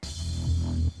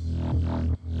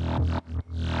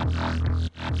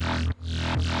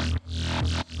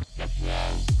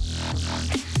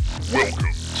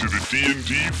D&D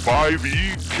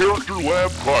 5e Character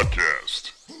Lab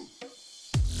Podcast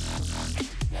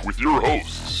with your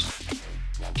hosts,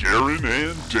 Garin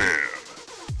and Dan.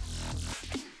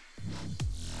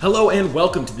 Hello and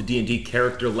welcome to the D&D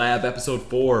Character Lab Episode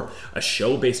 4, a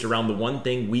show based around the one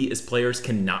thing we as players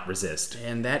cannot resist.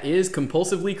 And that is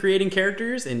compulsively creating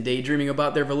characters and daydreaming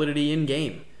about their validity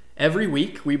in-game. Every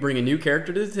week, we bring a new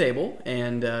character to the table,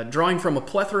 and drawing from a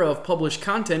plethora of published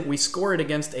content, we score it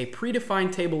against a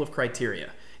predefined table of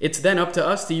criteria. It's then up to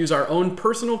us to use our own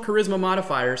personal charisma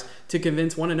modifiers to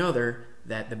convince one another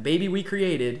that the baby we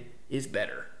created is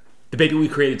better. The baby we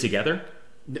created together?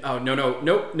 Oh,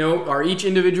 no. Our each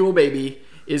individual baby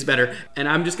is better. And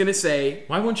I'm just going to say...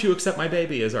 Why won't you accept my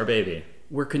baby as our baby?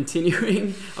 We're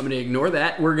continuing. I'm going to ignore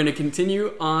that. We're going to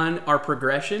continue on our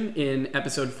progression in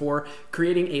Episode 4,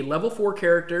 creating a Level 4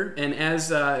 character. And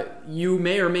as you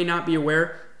may or may not be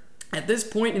aware, at this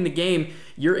point in the game,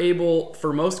 you're able,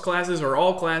 for most classes or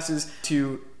all classes,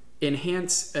 to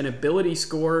enhance an ability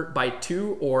score by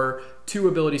 2 or 2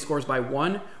 ability scores by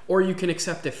 1, or you can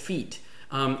accept a feat.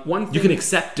 You can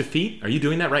accept defeat? Are you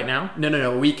doing that right now?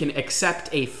 No. We can accept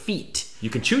a feat. You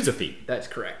can choose a feat. That's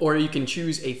correct. Or you can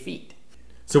choose a feat.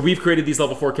 So we've created these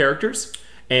level 4 characters,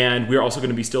 and we're also going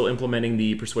to be still implementing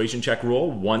the persuasion check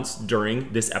rule once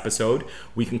during this episode.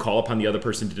 We can call upon the other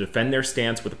person to defend their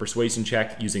stance with a persuasion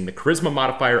check using the charisma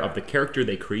modifier of the character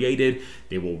they created.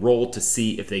 They will roll to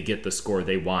see if they get the score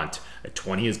they want. A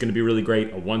 20 is going to be really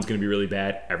great, a 1's going to be really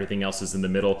bad, everything else is in the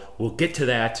middle. We'll get to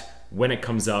that when it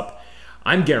comes up.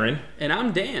 I'm Garin. And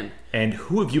I'm Dan. And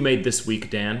who have you made this week,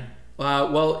 Dan?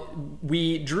 Well,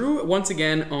 we drew once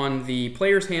again on the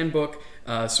Player's Handbook,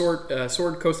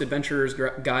 Sword Coast Adventurer's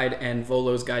Guide, and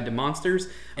Volo's Guide to Monsters.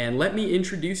 And let me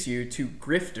introduce you to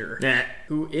Grifter,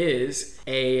 who is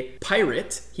a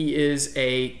pirate. He is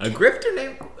a pirate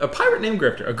named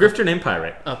Grifter. A Grifter named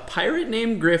Pirate. A pirate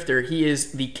named Grifter. He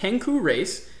is the Kenku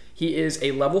race. He is a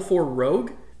level 4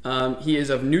 rogue. He is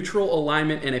of neutral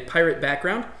alignment and a pirate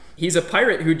background. He's a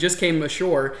pirate who just came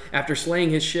ashore after slaying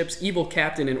his ship's evil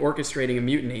captain and orchestrating a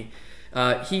mutiny.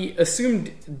 He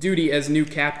assumed duty as new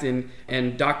captain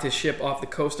and docked his ship off the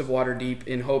coast of Waterdeep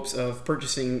in hopes of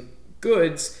purchasing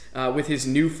goods with his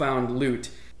newfound loot.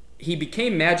 He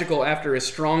became magical after a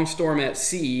strong storm at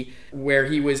sea, where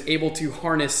he was able to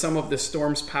harness some of the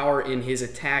storm's power in his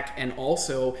attack and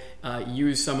also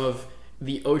use some of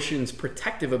the ocean's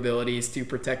protective abilities to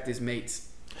protect his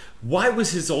mates. Why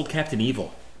was his old captain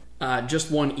evil? Just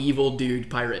one evil dude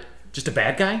pirate. Just a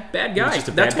bad guy? Bad guy.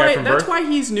 That's why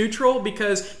he's neutral,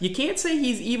 because you can't say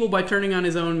he's evil by turning on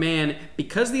his own man,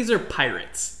 because these are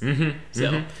pirates.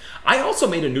 I also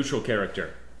made a neutral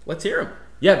character. Let's hear him.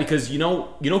 Yeah, because you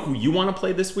know who you want to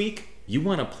play this week? You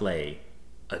want to play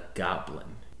a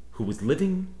goblin who was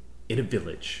living in a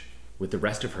village with the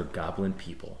rest of her goblin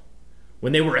people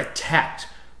when they were attacked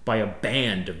by a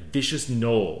band of vicious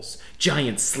gnolls,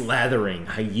 giant slathering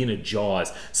hyena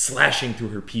jaws slashing through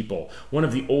her people. One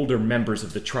of the older members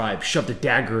of the tribe shoved a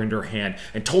dagger into her hand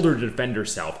and told her to defend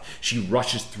herself. She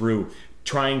rushes through,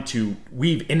 trying to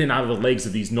weave in and out of the legs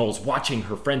of these gnolls, watching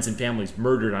her friends and families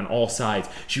murdered on all sides.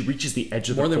 She reaches the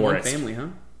edge of the forest. More than one family, huh?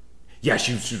 Yeah,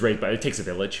 she was raised by... It takes a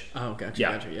village. Oh,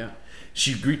 gotcha, yeah.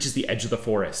 She reaches the edge of the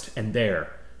forest, and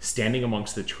there, standing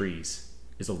amongst the trees,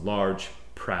 is a large,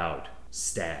 proud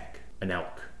stag, an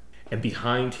elk. And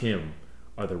behind him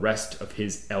are the rest of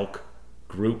his elk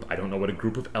group. I don't know what a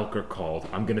group of elk are called.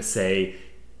 I'm going to say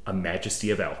a Majesty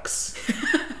of elks.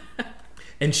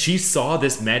 And she saw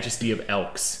this Majesty of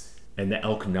elks, and the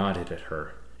elk nodded at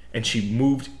her. And she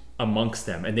moved amongst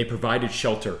them, and they provided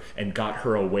shelter and got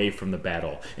her away from the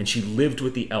battle. And she lived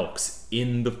with the elks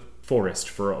in the forest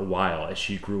for a while as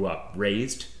she grew up,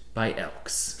 raised by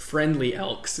elks. Friendly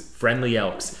elks.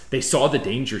 They saw the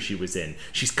danger she was in.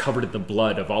 She's covered in the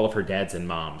blood of all of her dads and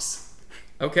moms.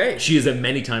 Okay. She is a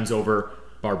many times over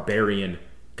barbarian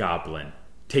goblin,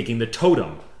 taking the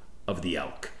totem of the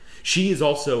elk. She is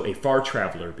also a far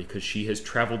traveler because she has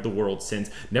traveled the world since,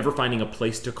 never finding a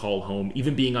place to call home,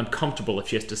 even being uncomfortable if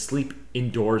she has to sleep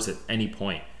indoors at any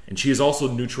point. And she is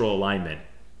also neutral alignment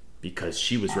because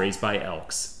she was raised by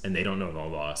elks and they don't know no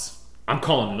loss. I'm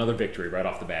calling another victory right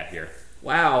off the bat here.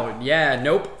 Wow, yeah,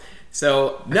 nope.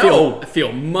 So No. I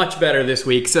feel much better this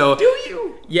week. So Do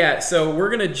you? Yeah, so we're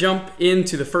going to jump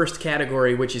into the first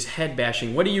category, which is head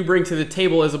bashing. What do you bring to the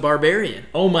table as a barbarian?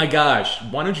 Oh my gosh,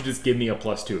 why don't you just give me a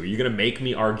 +2? Are you going to make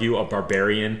me argue a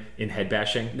barbarian in head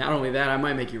bashing? Not only that, I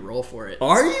might make you roll for it.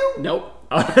 Are you? Nope.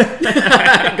 Go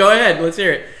ahead, let's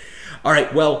hear it. All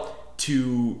right, well,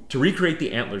 to recreate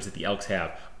the antlers that the elks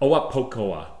have,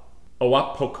 Oapokoa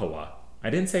I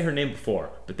didn't say her name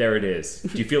before, but there it is.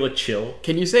 Do you feel a chill?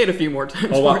 Can you say it a few more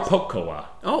times? Oapokoa.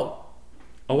 Oh,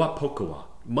 Oapokoa.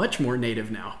 much more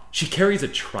native now. She carries a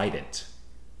trident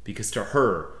because to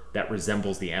her, that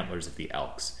resembles the antlers of the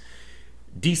elks.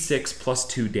 D6 plus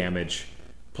 2 damage,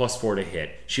 plus 4 to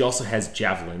hit. She also has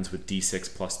javelins with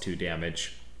D6 plus 2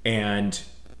 damage. And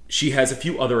she has a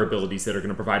few other abilities that are going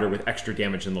to provide her with extra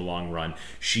damage in the long run.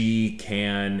 She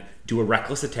can do a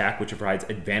reckless attack, which provides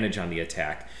advantage on the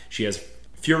attack. She has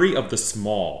Fury of the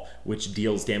Small, which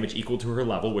deals damage equal to her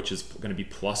level, which is going to be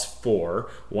plus 4.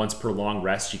 Once per long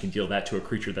rest, she can deal that to a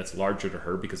creature that's larger to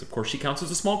her, because of course she counts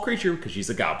as a small creature because she's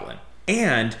a goblin.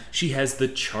 And she has the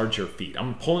Charger feat.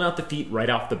 I'm pulling out the feat right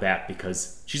off the bat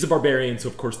because she's a barbarian, so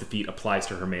of course the feat applies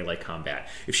to her melee combat.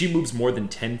 If she moves more than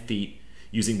 10 feet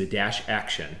using the dash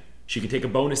action, she can take a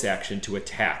bonus action to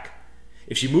attack.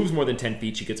 If she moves more than 10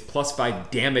 feet, she gets plus 5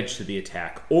 damage to the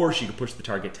attack, or she can push the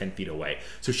target 10 feet away.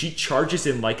 So she charges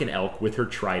in like an elk with her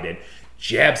trident,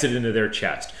 jabs it into their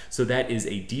chest. So that is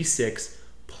a d6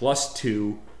 plus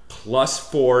 2 plus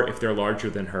 4 if they're larger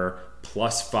than her,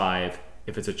 plus 5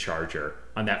 if it's a charger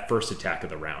on that first attack of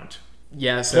the round.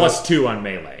 Yeah, so Plus 2 on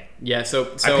melee. Yeah,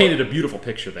 so I painted a beautiful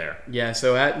picture there. Yeah,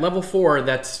 so at level 4,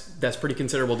 that's pretty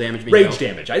considerable damage being Rage dealt.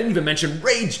 damage. I didn't even mention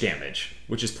rage damage,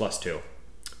 which is plus 2.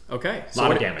 Okay. A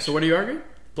lot of damage. So what are you arguing?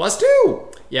 Plus 2!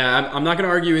 Yeah, I'm not going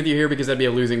to argue with you here because that'd be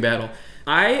a losing battle.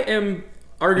 I am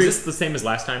arguing... Is this the same as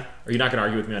last time? Are you not going to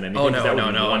argue with me on anything? Oh, That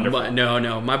would be wonderful.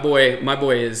 no. My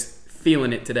boy is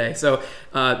feeling it today. So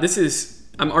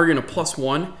I'm arguing a plus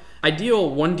 1. I deal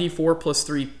 1d4 plus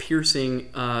 3 piercing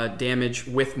damage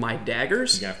with my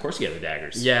daggers. Yeah, of course you have the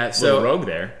daggers. Yeah, so little rogue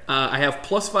there. I have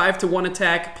plus 5 to 1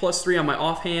 attack, plus 3 on my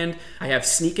offhand. I have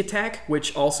sneak attack,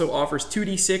 which also offers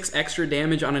 2d6 extra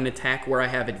damage on an attack where I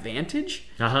have advantage,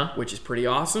 which is pretty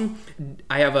awesome.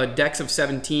 I have a dex of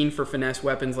 17 for finesse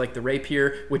weapons like the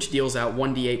rapier, which deals out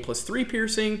 1d8 plus 3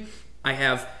 piercing. I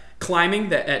have climbing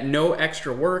that at no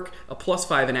extra work, a plus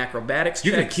 5 in acrobatics.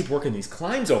 You're going to keep working these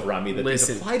climbs over on me that these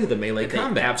apply to the melee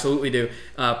combat. They absolutely do.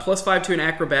 Plus 5 to an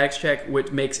acrobatics check,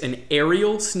 which makes an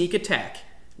aerial sneak attack,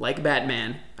 like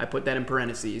Batman. I put that in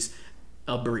parentheses,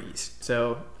 a breeze.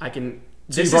 So I can...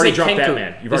 So you've already dropped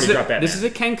Batman. This is a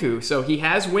Kenku, so he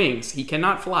has wings. He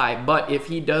cannot fly, but if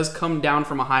he does come down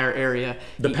from a higher area...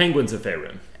 The penguins of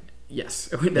Faerun. Yes.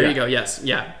 There you go. Yes.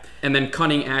 Yeah. And then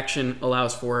cunning action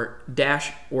allows for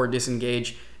dash or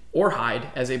disengage or hide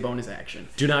as a bonus action.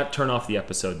 Do not turn off the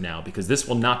episode now because this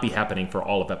will not be happening for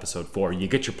all of episode 4. You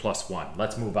get your plus 1.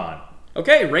 Let's move on.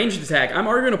 Okay, ranged attack. I'm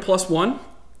arguing a plus 1.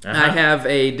 I have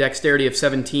a dexterity of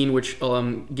 17, which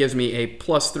gives me a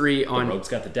plus 3 on... The rogue's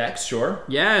got the dex, sure.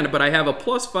 Yeah, but I have a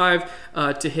plus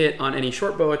 5 to hit on any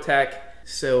short bow attack.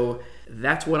 So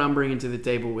that's what I'm bringing to the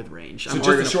table with range. So just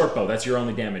the short bow. That's your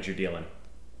only damage you're dealing.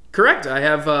 Correct. I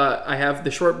have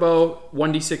the short bow,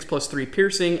 1d6 plus 3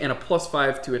 piercing, and a plus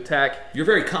 5 to attack. You're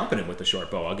very competent with the short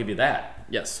bow. I'll give you that.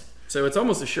 Yes. So it's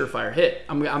almost a surefire hit.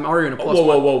 I'm arguing a plus 1.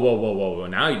 Whoa.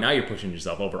 Now you're pushing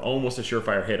yourself over. Almost a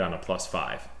surefire hit on a plus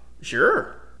 5.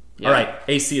 Sure. Yeah. All right.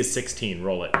 AC is 16.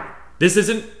 Roll it. This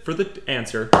isn't for the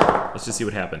answer. Let's just see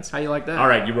what happens. How you like that? All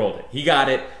right. You rolled it. He got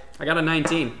it. I got a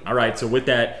 19. All right. So with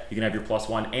that, you can have your plus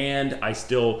 1. And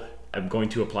I'm going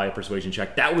to apply a persuasion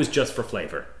check. That was just for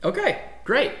flavor. Okay,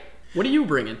 great. What are you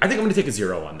bringing? I think I'm going to take a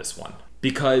 0 on this one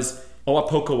because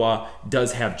Oapokoa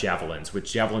does have javelins,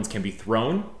 which javelins can be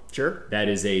thrown. Sure. That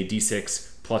is a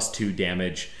d6 plus 2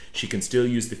 damage. She can still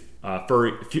use the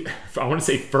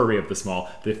fury of the small.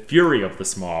 The fury of the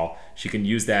small. She can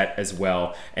use that as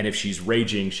well. And if she's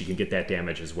raging, she can get that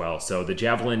damage as well. So the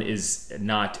javelin is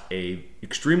not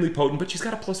extremely potent, but she's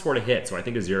got a plus 4 to hit. So I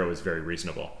think a 0 is very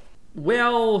reasonable.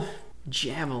 Well,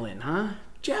 javelin, huh?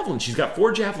 Javelin. She's got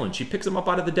 4 javelins. She picks them up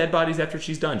out of the dead bodies after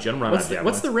she's done. She doesn't run out of javelins.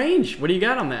 What's the range? What do you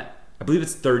got on that? I believe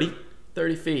it's 30.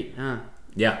 30 feet, huh?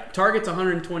 Yeah. Target's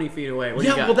 120 feet away. What do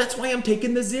you got? Well, that's why I'm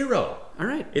taking the 0. All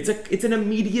right. It's an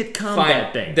immediate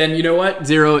combat thing. Then you know what?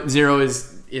 Zero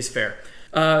is fair.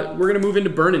 We're going to move into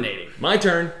burninating. My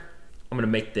turn. I'm going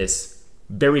to make this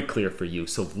very clear for you.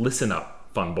 So listen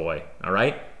up, fun boy. All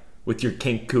right? With your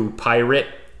Kenku pirate.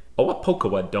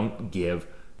 Oapokoa don't give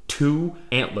 2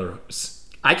 antlers.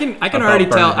 I can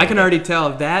already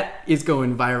tell that is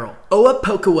going viral.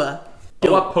 Oapokoa.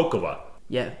 Oapokoa.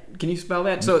 Yeah. Can you spell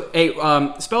that? So,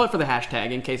 spell it for the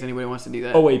hashtag in case anybody wants to do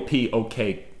that.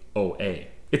 Oapokoa.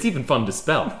 It's even fun to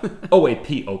spell.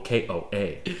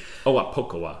 Oapokoa.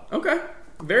 Oapokoa. Okay.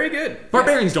 Very good.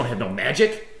 Barbarians don't have no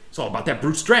magic. It's all about that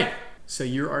brute strength. So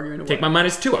you're arguing Take my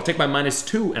 -2. I'll take my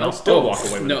 -2 and I'll still walk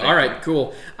away with it. No, all right,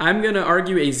 cool. I'm going to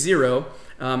argue a 0.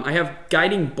 I have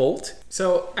Guiding Bolt.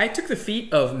 So I took the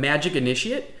feat of Magic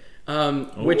Initiate,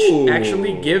 which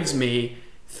actually gives me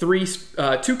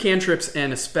 2 cantrips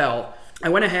and a spell. I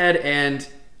went ahead and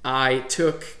I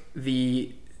took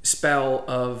the spell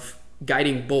of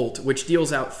Guiding Bolt, which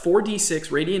deals out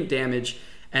 4d6 radiant damage,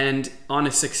 and on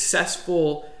a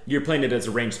successful... You're playing it as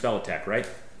a ranged spell attack, right?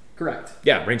 Correct.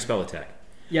 Yeah, ranged spell attack.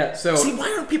 Yeah, so... See,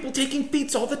 why aren't people taking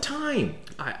feats all the time?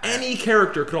 Any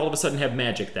character could all of a sudden have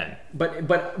magic then.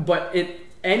 But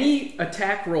any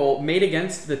attack roll made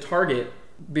against the target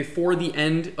before the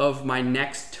end of my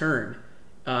next turn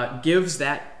gives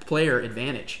that player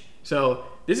advantage. So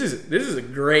this is a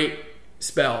great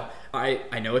spell.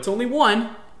 I know it's only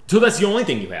 1. So that's the only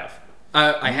thing you have.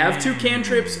 I have 2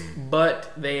 cantrips,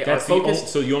 but they are focused.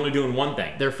 So you're only doing one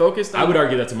thing. They're focused on... I would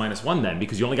argue that's a -1 then,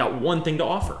 because you only got one thing to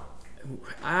offer.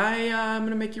 I'm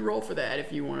going to make you roll for that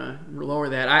if you want to lower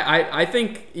that. I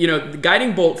think, the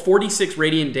Guiding Bolt, 46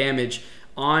 radiant damage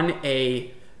on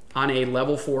a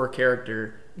level 4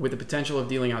 character with the potential of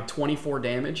dealing out 24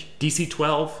 damage. DC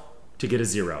 12 to get a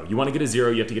 0. You want to get a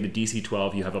 0, you have to get a DC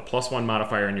 12. You have a +1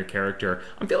 modifier on your character.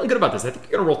 I'm feeling good about this. I think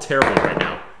you're going to roll terribly right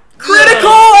now. Critical!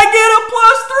 I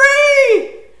get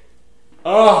a +3!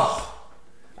 Oh,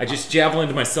 I just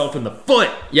javelined myself in the foot.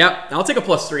 Yep, I'll take a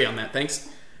 +3 on that, thanks.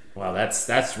 Wow,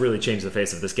 that's really changed the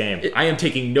face of this game. I am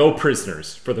taking no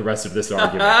prisoners for the rest of this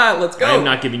argument. Let's go. I am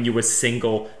not giving you a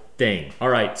single thing. All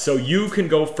right, so you can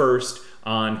go first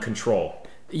on control.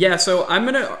 Yeah, so I'm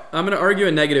gonna argue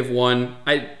a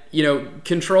 -1.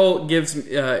 Control gives.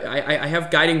 I have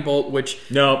Guiding Bolt, which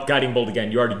no Guiding Bolt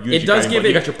again. You already used it your does Guiding give Bolt. it.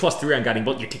 You got your +3 on Guiding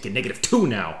Bolt. You're taking -2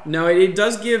 now. No, it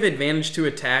does give advantage to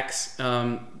attacks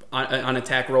on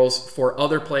attack rolls for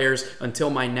other players until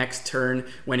my next turn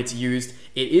when it's used.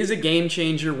 It is a game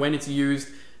changer when it's used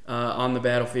on the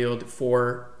battlefield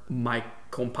for my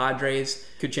compadres.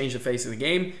 Could change the face of the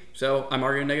game. So I'm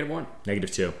arguing -1.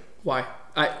 -2. Why?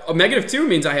 -2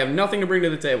 means I have nothing to bring to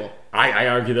the table. I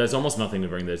argue there's almost nothing to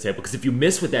bring to the table, because if you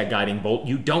miss with that Guiding Bolt,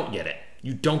 you don't get it.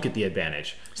 You don't get the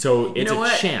advantage. So it's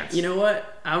a chance. You know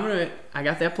what? I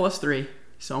got that +3,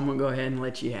 so I'm gonna go ahead and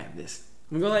let you have this.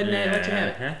 I'm gonna go ahead and let you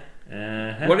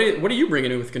have it. What are you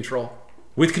bringing in with control?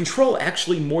 With control,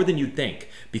 actually more than you'd think,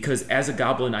 because as a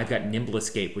goblin, I've got Nimble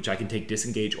Escape, which I can take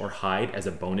Disengage or Hide as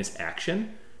a bonus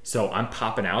action. So I'm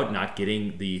popping out, not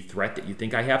getting the threat that you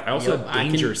think I have. I also have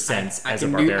Danger Sense as a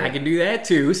barbarian. I can do that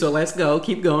too, so let's go.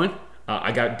 Keep going.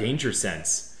 I got Danger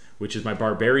Sense, which is my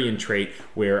barbarian trait,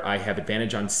 where I have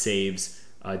advantage on saves,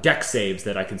 dex saves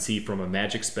that I can see from a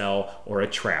magic spell or a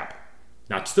trap.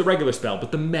 Not just the regular spell,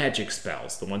 but the magic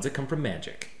spells, the ones that come from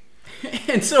magic.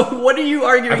 And so what are you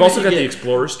arguing? I've also got the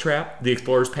Explorer's Trap, the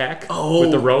Explorer's Pack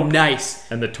with the rope. Nice.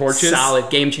 And the torches. Solid.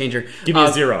 Game changer. Give me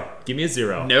a 0. Give me a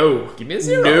 0. No. Give me a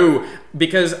 0. No.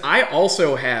 Because I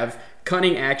also have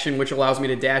Cunning Action, which allows me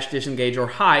to dash, disengage, or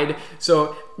hide.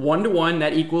 So 1-to-1,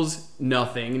 that equals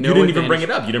nothing. No you didn't advantage. even bring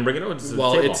it up. You didn't bring it up.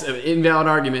 It's an invalid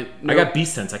argument. No. I got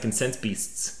Beast Sense. I can sense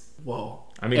beasts. Whoa.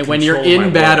 And when you're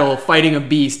in battle fighting a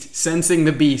beast, sensing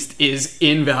the beast is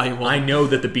invaluable. I know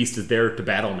that the beast is there to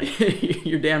battle me.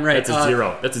 You're damn right. That's a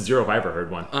 0. That's a 0 if I ever heard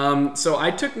one. So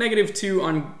I took -2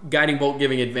 on Guiding Bolt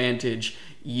giving advantage.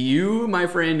 You, my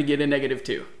friend, get a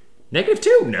 -2.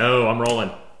 -2? No, I'm rolling.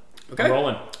 Okay. I'm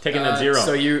rolling. Taking that 0.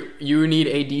 So you need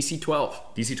a DC 12.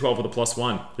 DC 12 with a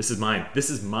 +1. This is mine. This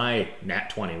is my nat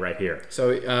 20 right here.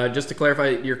 So just to clarify,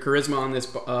 your charisma on this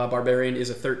barbarian is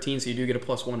a 13, so you do get a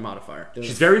 +1 modifier.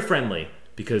 She's very friendly,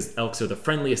 because elks are the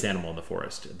friendliest animal in the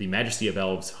forest. The majesty of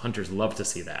elves, hunters love to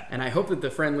see that. And I hope that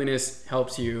the friendliness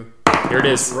helps you. Here it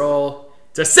is. Roll.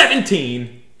 It's a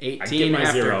 17. 18 I get my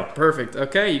after. 0. Perfect.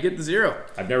 Okay, you get the 0.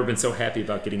 I've never been so happy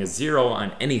about getting a 0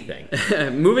 on anything.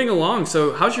 Moving along.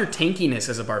 So how's your tankiness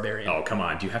as a barbarian? Oh, come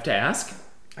on. Do you have to ask?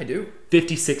 I do.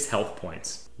 56 health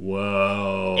points.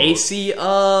 Whoa. AC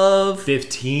of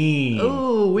 15.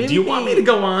 Oh, do you want me to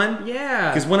go on? Yeah.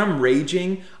 Because when I'm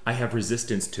raging, I have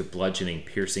resistance to bludgeoning,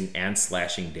 piercing, and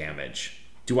slashing damage.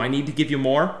 Do I need to give you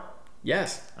more?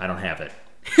 Yes. I don't have it.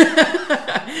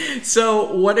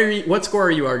 So what score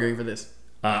are you arguing for this?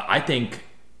 I think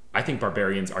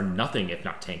barbarians are nothing if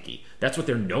not tanky. That's what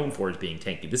they're known for, is being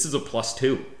tanky. This is a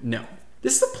 +2. No.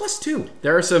 This is a +2.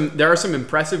 There are some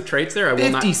impressive traits there.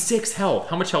 56 health.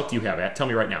 How much health do you have? Tell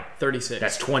me right now. 36.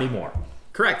 That's 20 more.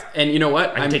 Correct. And you know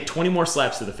what? I can take 20 more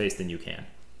slaps to the face than you can.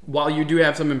 While you do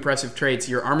have some impressive traits,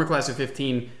 your armor class of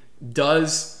 15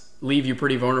 does leave you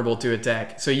pretty vulnerable to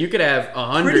attack. So you could have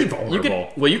 100. Pretty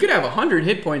vulnerable. You could have 100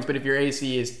 hit points, but if your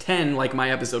AC is 10, like my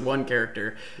episode 1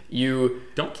 character, you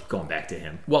don't keep going back to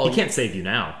him. Well, he can't save you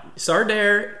now.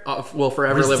 Sardair will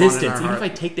forever resistance. live on in our heart. Even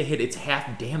if I take the hit, it's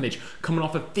half damage coming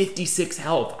off of 56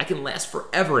 health. I can last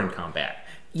forever in combat.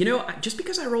 Just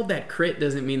because I rolled that crit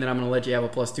doesn't mean that I'm going to let you have a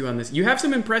 +2 on this. You have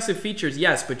some impressive features,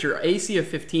 yes, but your AC of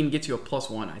 15 gets you a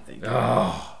 +1, I think.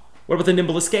 Oh. What about the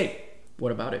nimble escape?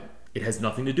 What about it? It has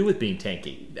nothing to do with being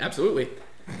tanky. Absolutely.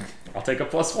 I'll take a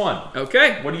 +1.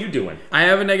 Okay. What are you doing? I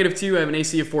have a -2, I have an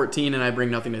AC of 14, and I bring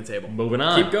nothing to the table. Moving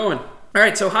on. Keep going. All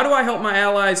right, so how do I help my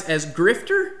allies as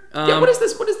Grifter? What is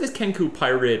this Kenku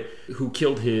pirate who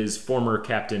killed his former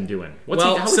captain doing?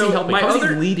 How is he helping? How is he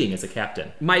leading as a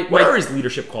captain? What are his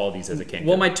leadership qualities as a Kenku?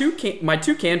 Well, my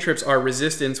two cantrips are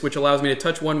resistance, which allows me to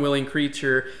touch one willing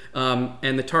creature,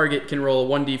 and the target can roll a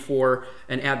 1d4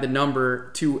 and add the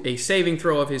number to a saving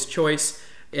throw of his choice,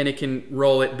 and it can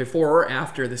roll it before or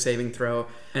after the saving throw.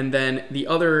 And then the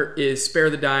other is Spare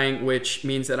the Dying, which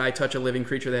means that I touch a living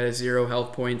creature that has 0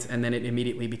 health points, and then it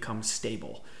immediately becomes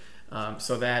stable.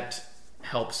 So that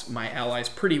helps my allies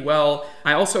pretty well.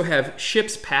 I also have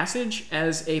Ship's Passage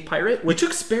as a pirate. We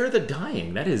took Spare the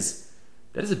Dying. That is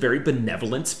a very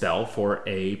benevolent spell for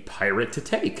a pirate to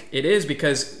take. It is,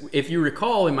 because if you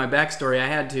recall in my backstory, I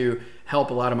had to help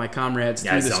a lot of my comrades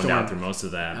through the storm. I zoned out through most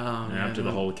of that after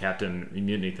the whole captain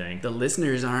immunity thing. The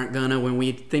listeners aren't gonna when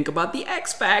we think about the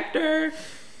X Factor,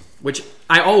 which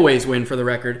I always win for the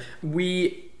record.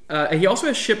 He also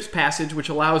has Ship's Passage, which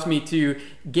allows me to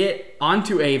get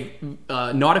onto a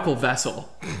nautical vessel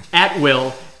at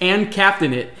will and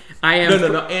captain it.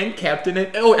 And captain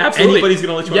it? Oh, absolutely. Anybody's going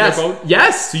to let you on their boat?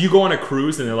 Yes. So you go on a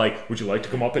cruise and they're like, would you like to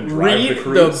come up and drive the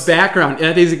cruise? Read the background.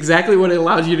 That is exactly what it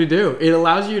allows you to do. It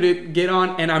allows you to get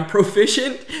on, and I'm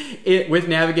proficient with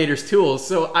Navigator's tools.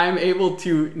 So I'm able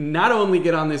to not only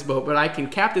get on this boat, but I can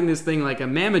captain this thing like a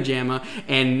mamma jamma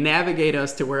and navigate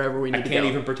us to wherever we need to go. I can't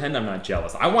even pretend I'm not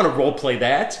jealous. I want to role play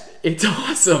that. It's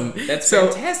awesome. That's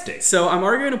fantastic. So I'm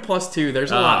arguing a +2. There's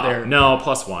a lot there. No,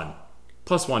 +1.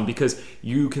 +1, because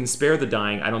you can Spare the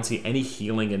Dying. I don't see any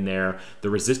healing in there. The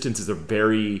resistance is a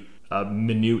very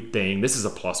minute thing. This is a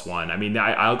 +1. I mean,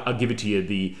 I'll give it to you.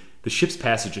 The Ship's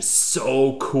Passage is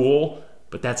so cool,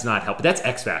 but that's not help. That's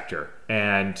X Factor,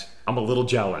 and I'm a little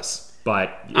jealous.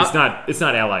 But it's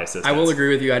not ally assistance. I will agree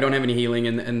with you. I don't have any healing,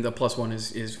 and the +1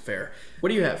 is fair. What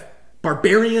do you have?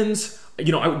 Barbarians.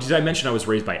 Did I mention I was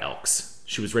raised by elks?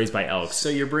 She was raised by elks. So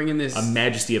you're bringing this a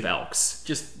Majesty of elks.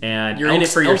 And you're in it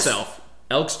for yourself.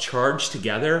 Elks charge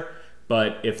together,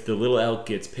 but if the little elk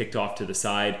gets picked off to the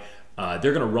side,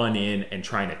 they're going to run in and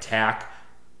try and attack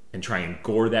and try and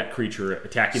gore that creature,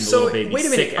 attacking the little baby. Wait a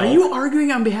minute, are you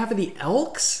arguing on behalf of the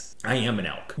elks? I am an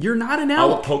elk. You're not an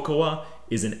elk. Oapokoa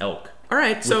is an elk. All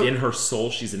right, so within her soul,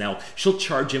 she's an elk. She'll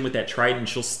charge in with that trident and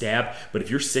she'll stab, but if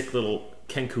your sick little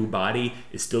Kenku body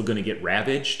is still going to get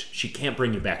ravaged, she can't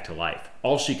bring you back to life.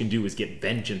 All she can do is get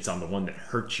vengeance on the one that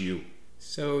hurt you.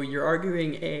 So you're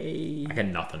arguing I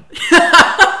had nothing.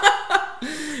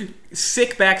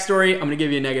 Sick backstory. I'm going to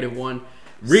give you a -1.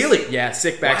 Really? Yeah,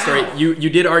 sick backstory. Wow. You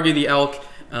did argue the elk.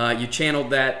 You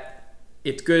channeled that.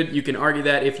 It's good. You can argue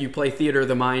that if you play Theater of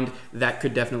the Mind. That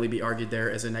could definitely be argued there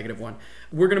as a -1.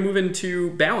 We're going to move into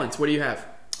balance. What do you have?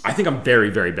 I think I'm very,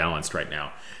 very balanced right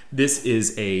now. This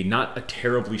is not a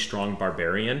terribly strong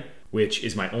barbarian, which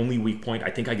is my only weak point. I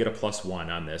think I get a +1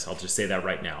 on this. I'll just say that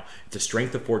right now. It's a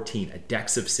strength of 14, a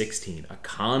dex of 16, a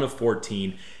con of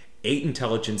 14, 8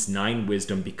 intelligence, 9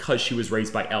 wisdom. Because she was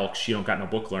raised by elk, she don't got no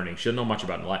book learning. She doesn't know much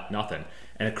about nothing.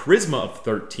 And a charisma of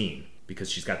 13, because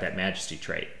she's got that Majesty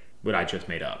trait, what I just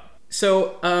made up.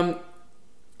 So,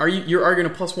 you're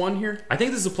arguing a +1 here? I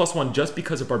think this is a +1 just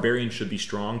because a barbarian should be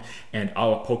strong, and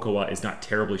Oapokoa is not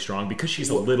terribly strong because she's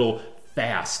a little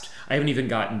fast. I haven't even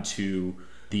gotten to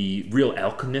the real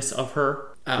elkness of her,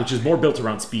 which is more built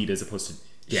around speed as opposed to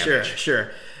damage.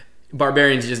 Sure.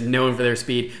 Barbarians are just known for their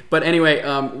speed. But anyway,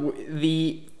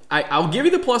 I'll give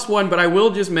you the +1, but I will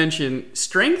just mention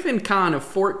strength and con of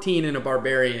 14 in a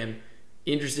barbarian.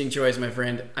 Interesting choice, my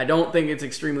friend. I don't think it's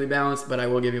extremely balanced, but I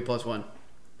will give you a +1.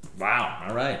 Wow.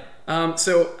 All right.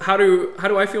 So how do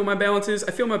I feel my balance is?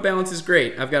 I feel my balance is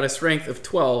great. I've got a strength of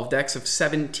 12, dex of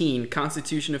 17,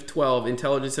 constitution of 12,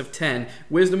 intelligence of 10,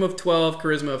 wisdom of 12,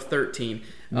 charisma of 13.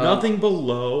 Nothing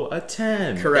below a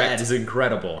 10. Correct. That is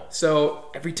incredible. So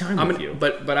every time you.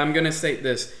 But I'm going to state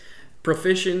this.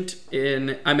 Proficient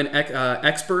in, I'm an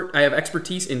expert. I have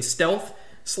expertise in stealth,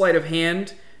 sleight of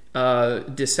hand,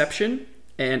 deception,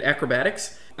 and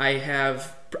acrobatics.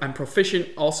 I'm proficient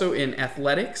also in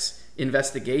athletics,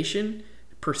 investigation,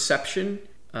 perception.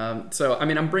 So I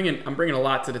mean, I'm bringing a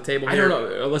lot to the table here. I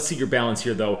don't know. Let's see your balance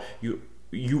here, though.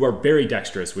 You are very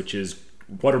dexterous, which is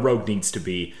what a rogue needs to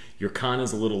be. Your con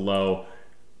is a little low.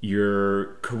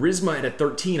 Your charisma at a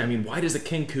 13. I mean, why does a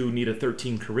Kenku need a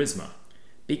 13 charisma?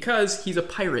 Because he's a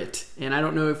pirate, and I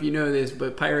don't know if you know this,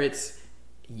 but pirates,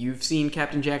 you've seen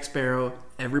Captain Jack Sparrow.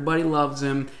 Everybody loves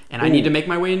him, and I need to make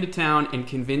my way into town and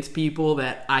convince people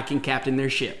that I can captain their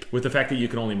ship. With the fact that you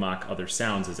can only mock other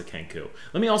sounds as a Kenku.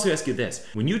 Let me also ask you this.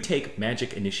 When you take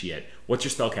Magic Initiate, what's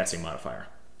your spellcasting modifier?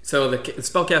 So the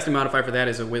spellcasting modifier for that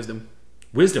is a Wisdom.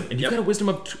 Wisdom. And you've got a Wisdom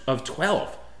of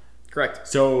 12. Correct.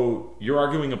 So you're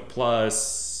arguing a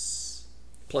plus...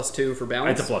 +2 for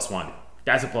balance? That's a +1.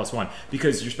 That's a +1.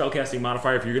 Because your spellcasting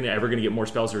modifier, if you're ever going to get more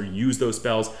spells or use those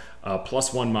spells,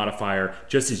 +1 modifier,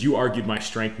 just as you argued my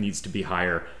strength needs to be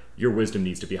higher, your wisdom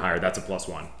needs to be higher. That's a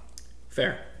 +1.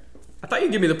 Fair. I thought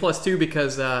you'd give me the +2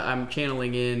 because I'm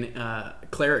channeling in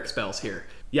cleric spells here.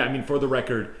 Yeah, I mean, for the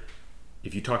record,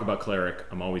 if you talk about cleric,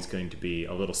 I'm always going to be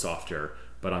a little softer.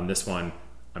 But on this one,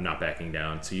 I'm not backing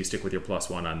down. So you stick with your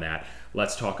 +1 on that.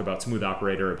 Let's talk about Smooth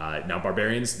Operator. Now,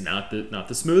 Barbarian's not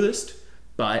the smoothest,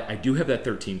 but I do have that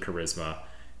 13 charisma,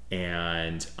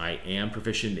 and I am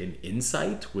proficient in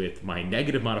Insight with my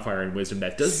negative modifier in Wisdom.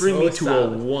 That does bring me to a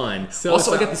 1.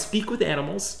 Also, I got to speak with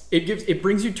animals. It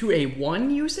brings you to a 1.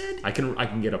 You said I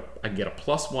can get a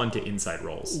 +1 to Insight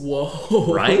rolls.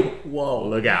 Whoa! Right? Whoa!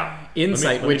 Look out!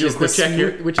 Insight, which is the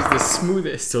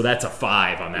smoothest. So that's a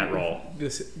 5 on that roll.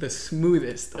 The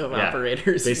smoothest of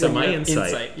operators. Based on my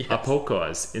insight, yes.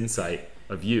 Oapokoa's insight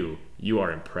of you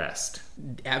are impressed.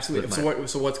 Absolutely.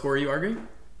 So what score are you arguing?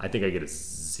 I think I get a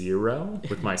 0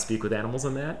 with my speak with animals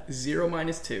on that. 0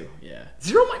 -2. Yeah.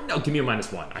 0 No, give me a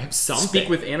 -1. I have something. Speak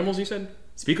with animals, you said?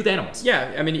 Speak with animals.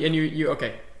 Yeah, I mean, and you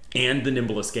okay. And the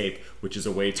nimble escape, which is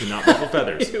a way to not ruffle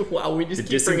feathers. Wow, we just to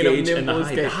keep bringing up disengage and nimble the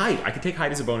hide. escape. The hide. I can take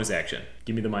hide as a bonus action.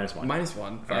 Give me the -1.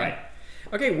 -1. All right.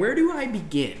 Okay, where do I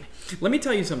begin? Let me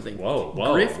tell you something. Whoa.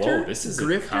 This is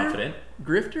confident.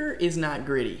 Grifter is not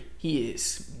gritty. He is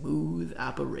smooth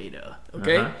operator.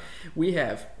 Okay? We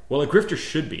have... Well, a Grifter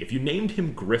should be. If you named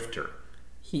him Grifter...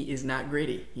 He is not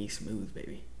gritty. He's smooth,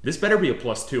 baby. This better be a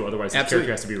 +2, otherwise the character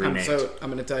has to be renamed.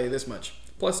 I'm going to tell you this much.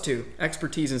 +2,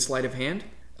 expertise in sleight of hand,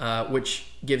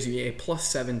 which gives you a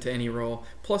 +7 to any roll,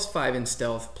 +5 in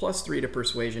stealth, +3 to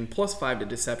persuasion, +5 to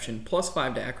deception,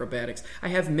 +5 to acrobatics. I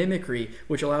have mimicry,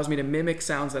 which allows me to mimic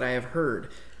sounds that I have heard.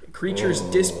 Creatures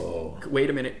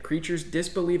Creatures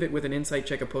disbelieve it with an insight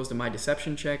check opposed to my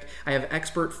deception check. I have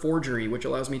expert forgery, which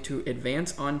allows me to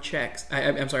advance on checks.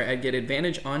 I get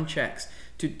advantage on checks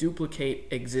to duplicate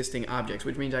existing objects,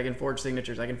 which means I can forge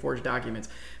signatures, I can forge documents,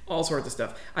 all sorts of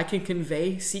stuff. I can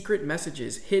convey secret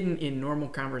messages hidden in normal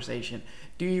conversation.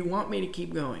 Do you want me to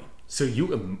keep going? So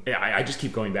I just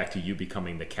keep going back to you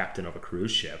becoming the captain of a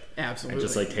cruise ship. Absolutely. And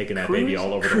just like taking that baby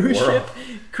all over the world.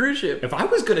 Cruise ship. If I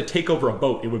was going to take over a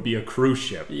boat, it would be a cruise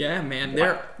ship. Yeah, man.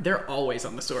 They're always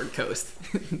on the Sword Coast.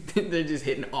 They're just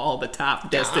hitting all the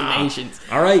top destinations.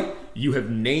 All right. You have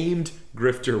named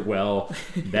Grifter well.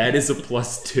 That is a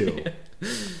 +2.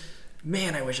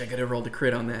 Man, I wish I could have rolled a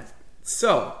crit on that.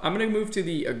 So, I'm going to move to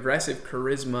the aggressive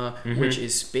charisma, which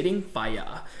is spitting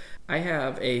fire. I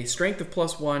have a strength of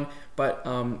 +1, but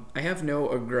I have no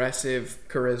aggressive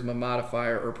charisma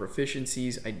modifier or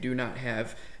proficiencies. I do not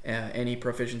have any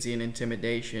proficiency in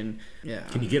intimidation. Yeah.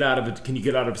 Can you get out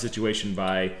of a situation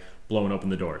by blowing open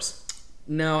the doors?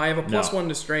 No, I have a +1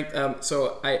 to strength.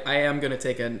 So I am going to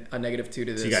take a -2 to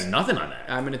this. So you got nothing on that.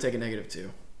 I'm going to take a -2.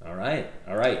 All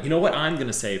right. You know what I'm going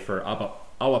to say for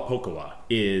Oapokoa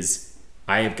is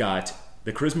I have got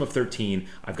the charisma of 13.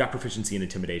 I've got proficiency in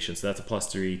intimidation, so that's a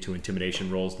 +3 to intimidation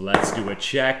rolls. Let's do a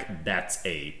check. That's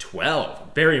a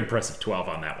 12. Very impressive 12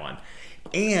 on that one.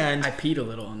 And I peed a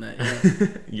little on that. Yeah.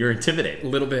 You're intimidated. A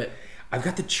little bit. I've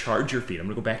got the charger feat. I'm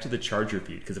going to go back to the charger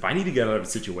feat because if I need to get out of a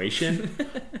situation,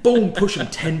 boom, push him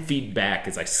 10 feet back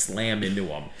as I slam into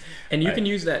him. And you can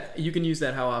use that. You can use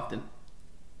that how often?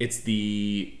 It's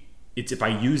if I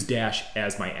use dash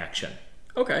as my action.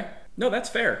 Okay. No, that's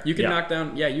fair. You can knock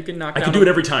down. Yeah, you can knock down. I can do it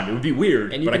every time. It would be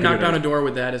weird. And you can knock down a door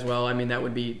with that as well. I mean, that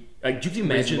would be. You can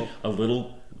imagine a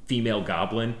little female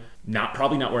goblin,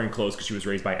 probably not wearing clothes because she was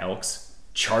raised by elks,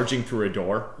 charging through a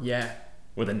door. Yeah.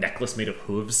 With a necklace made of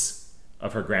hooves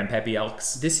of her grandpappy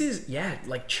elks. This is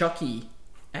like Chucky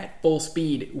at full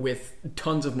speed with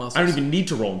tons of muscles. I don't even need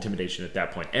to roll intimidation at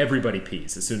that point. Everybody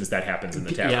pees as soon as that happens in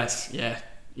the tavern. Yes.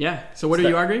 Yeah. So what are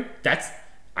you arguing?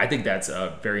 I think that's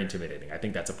very intimidating. I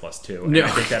think that's a +2. No, I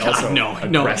think that also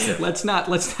aggressive. No.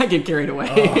 Let's not get carried away.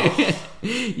 Oh.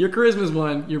 Your charisma's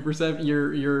 1. Your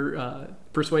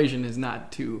persuasion is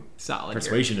not too solid.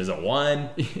 Persuasion is a 1.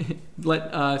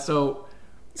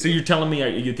 So you're telling me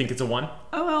you think it's a 1?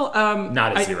 Oh well,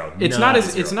 not a 0. It's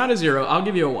not a 0. I'll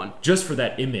give you a 1. Just for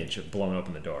that image of blowing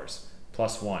open the doors.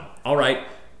 +1. All right.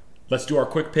 Let's do our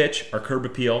quick pitch, our curb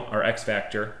appeal, our X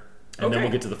factor. And then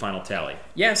we'll get to the final tally.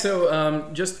 Yeah,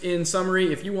 so just in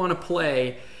summary, if you want to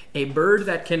play a bird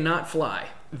that cannot fly.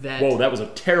 Whoa, that was a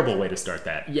terrible way to start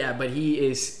that. Yeah, but he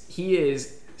is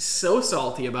so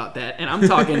salty about that, and I'm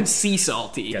talking sea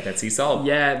salty. Got that sea salt?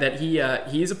 Yeah, that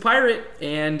he's a pirate,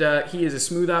 and he is a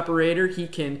smooth operator. He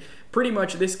can pretty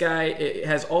much, this guy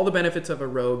has all the benefits of a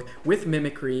rogue with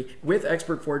mimicry, with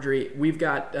expert forgery. We've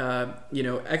got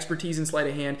expertise in sleight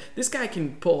of hand. This guy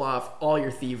can pull off all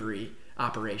your thievery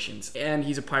operations, and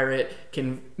he's a pirate,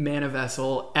 can man a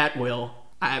vessel at will.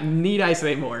 Need I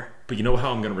say more? But you know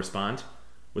how I'm going to respond?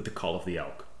 With the call of the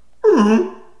elk.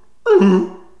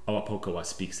 Oapokoa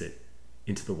speaks it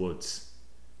into the woods,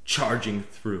 charging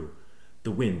through,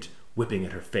 the wind whipping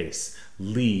at her face,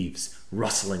 leaves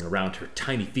rustling around her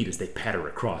tiny feet as they patter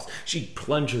across. She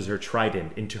plunges her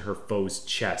trident into her foe's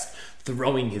chest,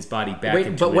 throwing his body back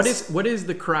into but his... what is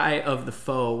the cry of the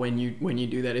foe when you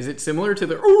do that? Is it similar to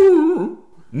the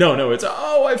No, it's,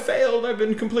 oh, I failed. I've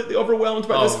been completely overwhelmed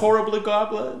by this horrible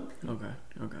goblin. Okay.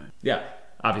 Yeah,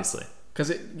 obviously. Because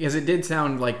it did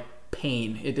sound like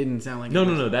pain. It didn't sound like...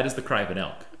 No, that is the cry of an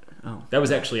elk. Oh. That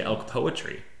was actually elk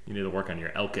poetry. You need to work on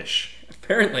your elkish.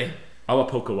 Apparently.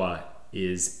 Oapokoa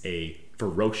is a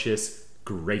ferocious,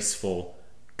 graceful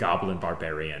goblin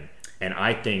barbarian. And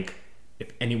I think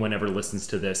if anyone ever listens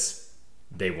to this,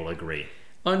 they will agree.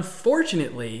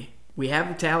 Unfortunately, we have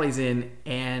the tallies in,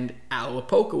 and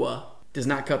Oapokoa does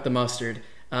not cut the mustard.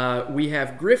 We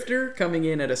have Grifter coming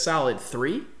in at a solid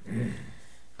 3.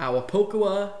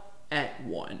 Oapokoa at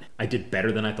 1. I did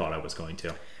better than I thought I was going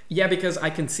to. Yeah, because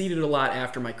I conceded a lot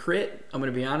after my crit. I'm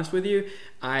going to be honest with you.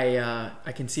 I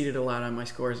conceded a lot on my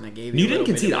scores, and I gave you. You didn't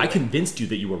concede. I convinced you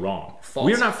that you were wrong. False.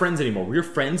 We're not friends anymore. We were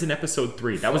friends in episode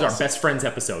 3. That was our False. best friends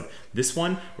episode. This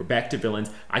one, we're back to villains.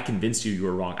 I convinced you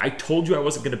were wrong. I told you I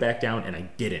wasn't going to back down, and I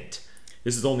didn't.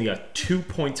 This is only a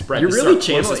 2-point spread. You're This is really our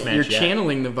closest match yet.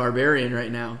 channeling the Barbarian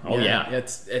right now. Oh, yeah.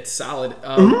 It's solid.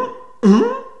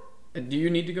 Do you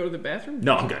need to go to the bathroom?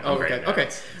 No, I'm good. I'm okay. great. Okay.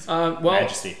 Well,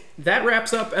 Majesty. That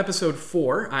wraps up episode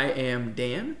 4. I am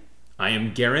Dan. I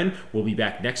am Garin. We'll be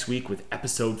back next week with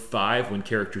episode 5 when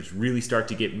characters really start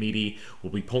to get meaty.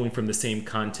 We'll be pulling from the same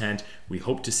content. We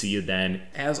hope to see you then.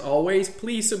 As always,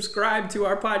 please subscribe to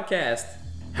our podcast.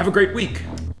 Have a great week.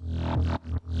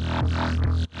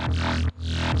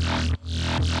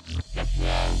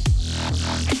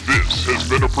 This has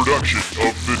been a production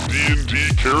of the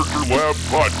D&D Character Lab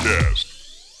podcast.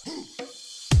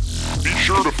 Be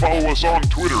sure to follow us on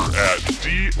Twitter at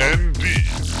DND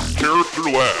Character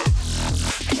Lab,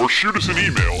 or shoot us an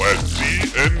email at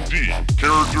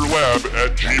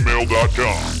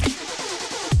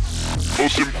dndcharacterlab@gmail.com.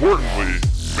 Most importantly,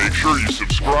 make sure you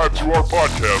subscribe to our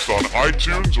podcast on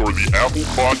iTunes or the Apple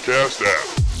Podcast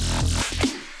app.